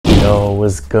Yo,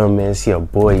 what's good, man? It's your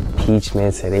boy Peach,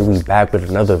 man. Today we back with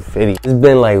another video. It's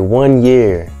been like 1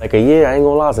 year, like a year, I ain't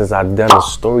gonna lie, since I've done a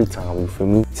story time, you feel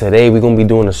me? Today we gonna be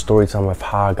doing a story time of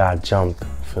how I got jumped,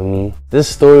 feel me? This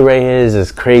story right here is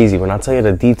just crazy. When I tell you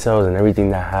the details and everything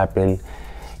that happened,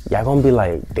 y'all gonna be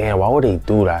like, damn, why would they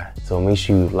do that? So make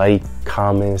sure you like,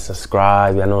 comment,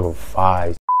 subscribe, y'all know the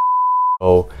vibes.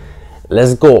 So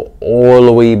let's go all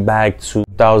the way back to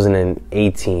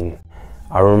 2018.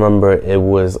 I remember it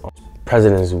was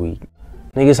President's Week.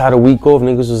 Niggas had a week off,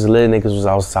 niggas was lit, niggas was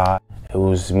outside. It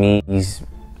was me, these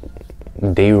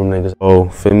day room niggas. Oh,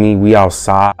 for me, we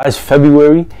outside. It's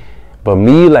February, but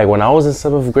me, like when I was in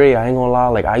 7th grade, I ain't gonna lie,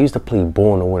 like I used to play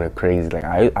ball in the winter crazy. Like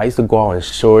I used to go out in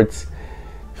shorts.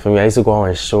 For me, I used to go out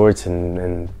in shorts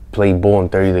and play ball in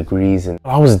 30 degrees. And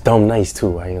I was dumb nice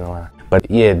too, I ain't gonna lie. But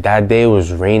yeah, that day it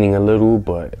was raining a little,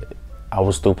 but I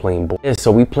was still playing ball. Yeah,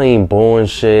 so we playing ball and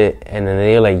shit, and then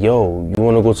they're like, yo, you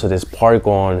wanna go to this park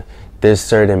on this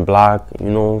certain block? You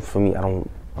know, for me,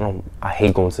 I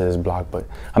hate going to this block, but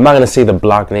I'm not gonna say the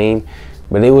block name,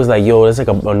 but they was like, yo, there's like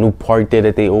a new park there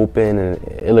that they opened, and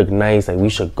it looked nice, like we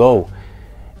should go.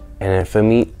 And then for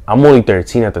me, I'm only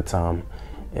 13 at the time,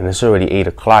 and it's already 8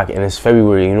 o'clock, and it's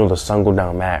February, you know, the sun go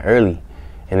down mad early,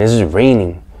 and it's just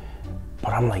raining.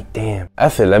 But I'm like, damn,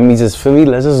 F it, let's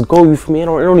just go, you feel me? It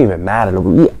don't even matter,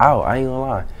 we out, I ain't gonna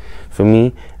lie. For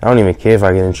me, I don't even care if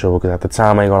I get in trouble, because at the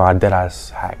time, I ain't gonna lie,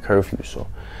 deadass had curfew, so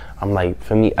I'm like,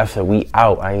 for me, F it, we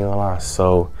out, I ain't gonna lie.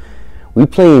 So we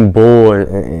playing ball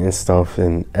and stuff,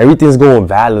 and everything's going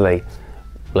valid,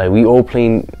 like we all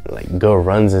playing like good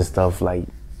runs and stuff, like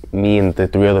me and the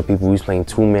 3 other people, we was playing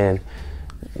 2-man,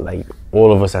 like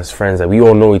all of us as friends, like we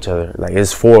all know each other, like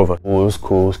it's 4 of us. Oh, it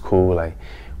was cool, like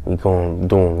we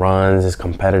doing runs, it's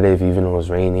competitive even though it's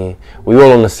raining. We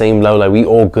all on the same level, like we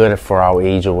all good for our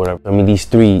age or whatever. I mean, these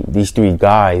three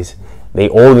guys, they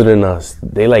older than us.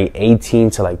 They like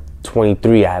 18 to like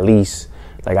 23 at least.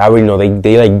 Like I already know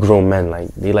they like grown men.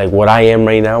 Like they like what I am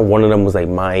right now. One of them was like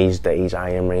my age, the age I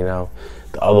am right now.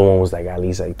 The other one was like at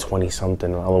least like 20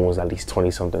 something. The other one was at least 20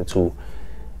 something too.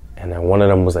 And then one of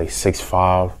them was like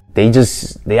 6'5".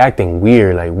 They acting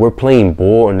weird. Like we're playing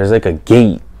ball and there's like a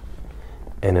gate.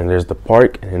 And then there's the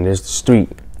park, and then there's the street.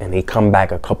 And they come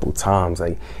back a couple times.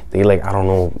 Like, they like, I don't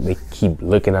know, they keep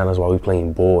looking at us while we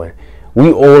playing ball. And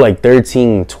we all like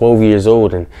 13, 12 years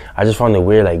old. And I just found it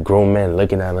weird, like grown men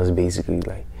looking at us basically.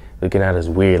 Like, looking at us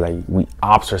weird, like we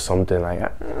ops or something. Like,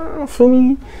 for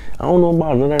me, I don't know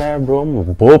about none of that, bro. I'm a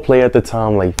ball player at the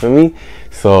time, like, for me.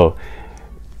 So,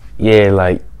 yeah,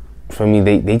 like, for me,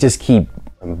 they just keep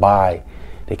by.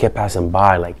 They kept passing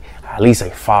by, like, at least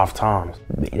like 5 times.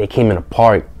 They came in the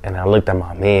park and I looked at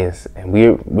my mans and we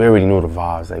already knew the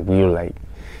vibes. Like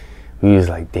we was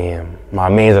like, damn, my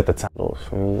mans at the time.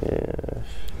 For me, yeah.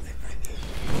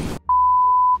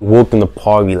 We walked in the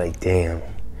park, we like, damn.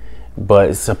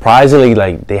 But surprisingly,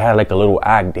 like they had like a little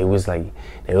act. They was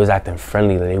acting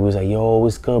friendly. Like, they was like, yo,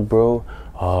 what's good, bro?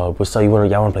 What's up? Y'all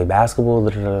wanna play basketball?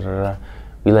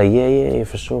 We like, yeah,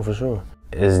 for sure.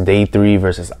 It's day 3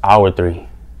 versus hour 3.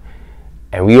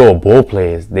 And we all ball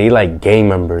players. They like gang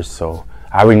members, so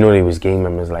I already know they was gang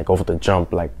members, like off the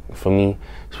jump. Like for me,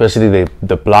 especially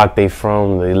the block they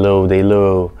from, they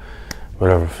little,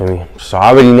 whatever for me. So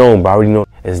I already know,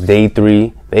 it's day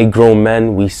 3. They grown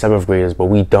men, we 7th graders, but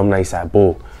we dumb nice at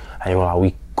ball. I ain't gonna lie,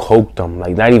 we coked them,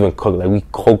 like not even cooked, like we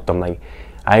coked them. Like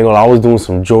I ain't gonna lie, I was doing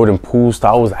some Jordan Poole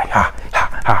style. I was like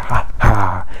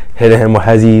ha, hitting him with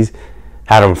hezzies,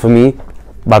 had him for me,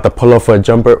 about to pull up for a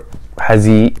jumper.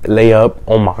 Hezzy layup,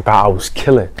 oh my god, I was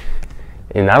killing.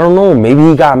 And I don't know, maybe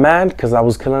he got mad because I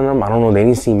was killing him. I don't know, they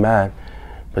didn't seem mad,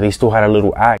 but they still had a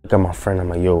little act. Look at my friend, I'm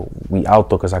like, yo, we out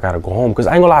though because I gotta go home. Because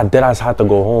I ain't gonna lie, deadass had to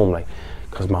go home, like,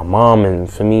 because my mom, and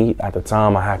for me at the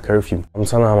time I had curfew. I'm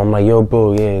telling him, I'm like, yo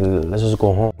bro, yeah, let's just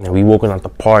go home. And we walking out the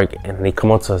park and they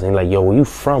come up to us and like, yo, where you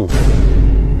from?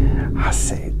 I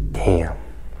said, damn,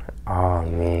 oh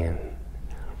man.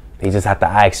 They just had to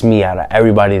ask me. Out of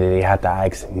everybody, that they had to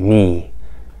ask me.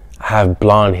 I have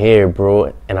blonde hair,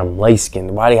 bro, and I'm light skinned.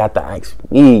 Why they had to ask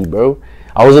me, bro?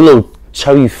 I was a little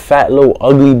chubby, fat, little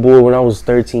ugly boy when I was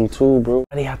 13 too, bro.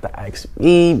 Why they had to ask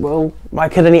me, bro? Why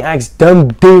couldn't they ask them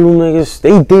day-room niggas?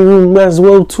 They day-room as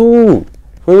well too.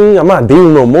 I'm not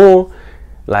day-room no more.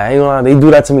 Like, I ain't gonna lie, they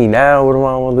do that to me now. What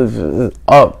am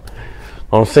I up?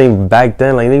 I'm saying back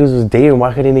then, like niggas was dating.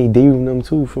 Why couldn't they date them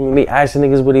too? For me, they asked the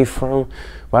niggas where they from.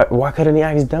 Why couldn't they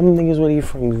ask them niggas where they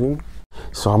from? You feel me?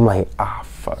 So I'm like,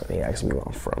 fuck. They asked me where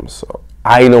I'm from. So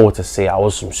I didn't know what to say. I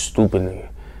was some stupid nigga.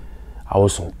 I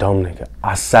was some dumb nigga.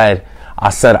 I said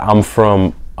I'm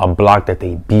from a block that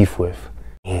they beef with.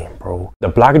 Damn, bro. The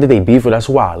block that they beef with, that's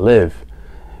where I live.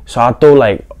 So I thought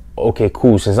like, okay,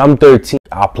 cool. Since I'm 13,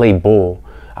 I play ball.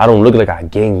 I don't look like I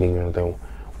gangbang or anything.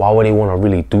 Why would they want to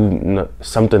really do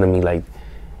something to me? Like,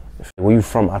 where you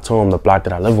from? I told them the block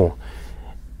that I live on.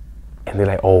 And they're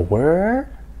like, oh, word?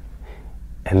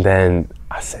 And then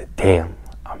I said, damn,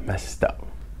 I messed up.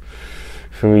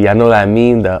 For me, I know that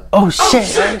meme, the, oh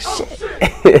shit, oh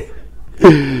shit.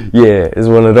 Yeah, it's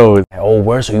one of those. Oh,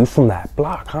 word, so you from that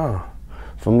block, huh?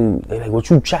 For me, they like, what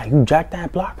you jack? You jack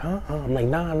that block, huh? I'm like,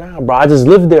 nah, bro, I just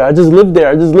lived there. And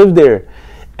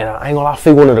I ain't gonna lie, I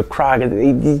fake wanted to cry.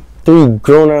 These 3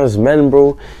 grown-ass men,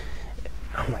 bro.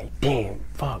 I'm like, damn,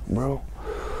 fuck, bro.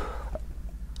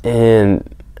 And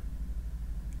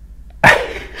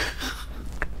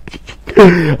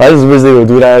I just wish they would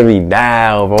do that to me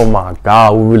now, bro. Oh my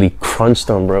God, we really crunched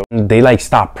them, bro. They like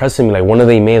stopped pressing me. Like one of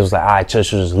their mans was like, alright,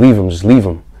 just leave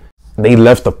him. They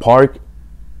left the park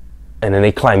and then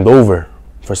they climbed over.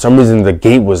 For some reason, the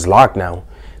gate was locked now.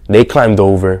 They climbed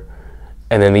over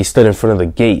and then they stood in front of the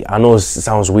gate. I know it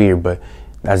sounds weird, but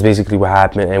that's basically what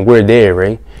happened. And we're there,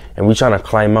 right? And we trying to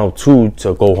climb out too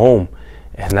to go home.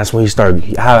 And that's when he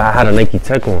started. I had a Nike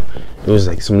Tech on. It was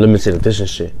like some limited edition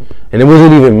shit, and it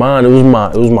wasn't even mine. It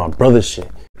was my brother's shit.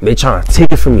 They trying to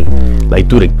take it from me, like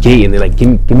through the gate, and they like,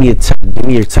 give me a tech, give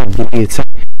me your tech.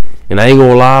 And I ain't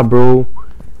gonna lie, bro.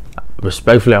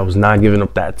 Respectfully, I was not giving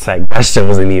up that tech. That shit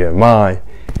wasn't even mine.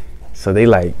 So they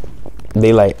like,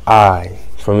 aye,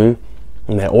 for me.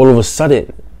 And then all of a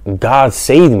sudden, God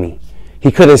saved me.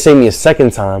 He couldn't save me a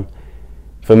second time.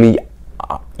 For me,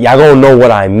 y'all gonna know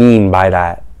what I mean by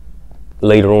that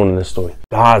later on in the story.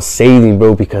 God saved me,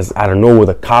 bro, because I don't know where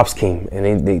the cops came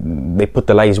and they put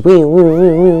the lights,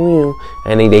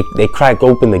 and they cracked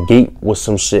open the gate with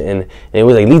some shit, and it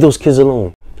was like, leave those kids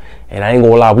alone. And I ain't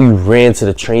gonna lie, we ran to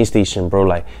the train station, bro.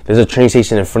 Like, there's a train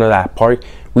station in front of that park.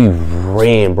 We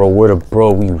ran, bro.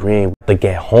 We ran to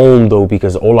get home, though,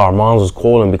 because all our moms was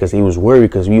calling because he was worried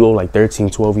because we all like 13,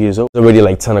 12 years old. It was already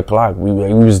like 10 o'clock. We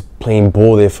was playing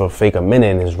ball there for a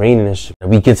minute, and it's raining and shit. And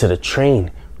we get to the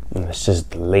train, and it's just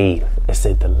delayed. It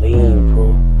said delayed,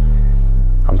 bro.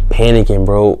 I'm panicking,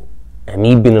 bro. And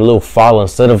me being a little follower,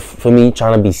 instead of, for me,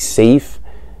 trying to be safe,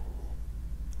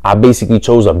 I basically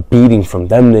chose a beating from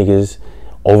them niggas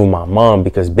over my mom,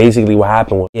 because basically what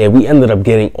happened was, yeah, we ended up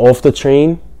getting off the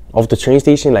train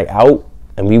station, like out,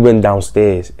 and we went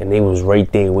downstairs, and they was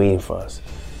right there waiting for us.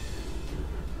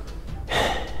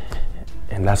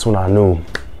 And that's when I knew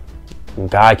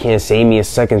God can't save me a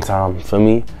second time. For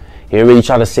me, he already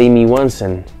tried to save me once,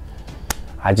 and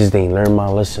I just didn't learn my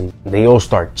lesson. They all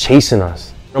start chasing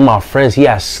us. One of my friends, he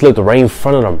had slipped right in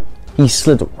front of them. He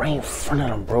slipped right in front of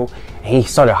them, bro. And he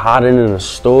started hiding in the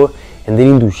store, and they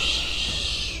didn't do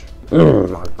shh. Oh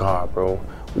my God, bro.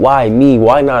 Why me?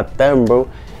 Why not them, bro?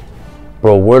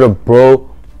 Bro, word of bro.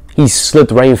 He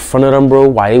slipped right in front of them, bro.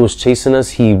 While they was chasing us,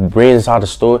 he ran inside the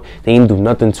store. They didn't do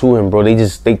nothing to him, bro.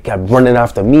 They kept running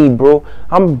after me, bro.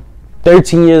 I'm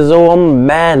 13 years old. I'm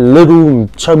mad, little,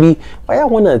 and chubby. Why y'all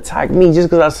want to attack me just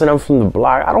because I said I'm from the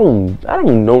block? I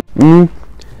don't know.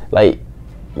 Like,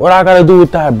 what I gotta do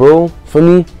with that, bro? For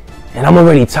me? And I'm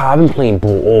already tired. I've been playing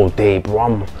ball all day,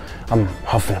 bro. I'm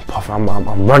huffing and puffing. I'm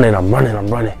running.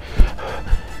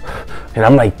 And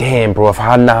I'm like, damn, bro, if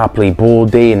I had not played ball all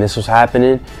day and this was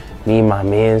happening, me and my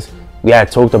mans, we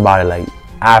had talked about it like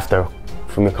after,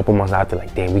 for me, a couple months after,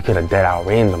 like, damn, we could have dead out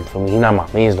random. For me, he not my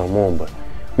mans no more, but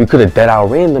we could have dead out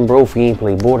random, bro, if we ain't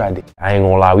played ball that day. I ain't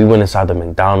gonna lie, we went inside the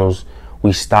McDonald's,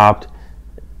 we stopped,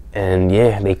 and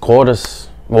yeah, they caught us.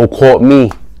 Well, caught me.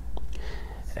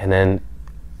 And then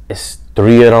it's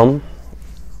 3 of them.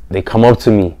 They come up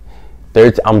to me.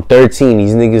 I'm 13.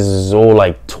 These niggas is all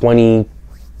like 20,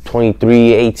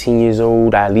 23, 18 years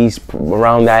old, at least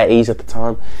around that age at the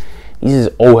time. These is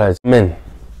old heads. Men.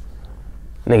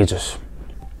 Nigga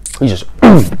he just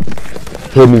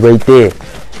hit me right there.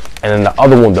 And then the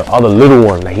other little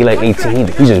one, like he like 18,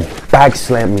 he just back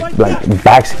slammed me, like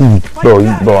bro,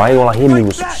 I ain't gonna lie, hit me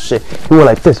with some shit. He went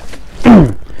like this.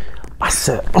 I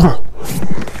said, and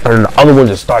then the other one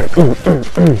just started.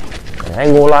 I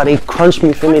ain't gonna lie, they crunched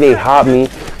me, for me, they hopped me,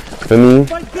 for me.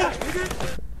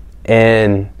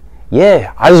 And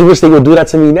yeah, I just wish they would do that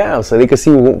to me now so they could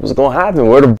see what was gonna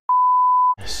happen.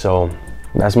 So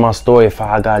that's my story. If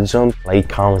I got jumped, like,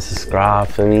 comment, subscribe,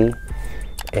 for me.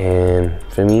 And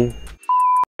for me,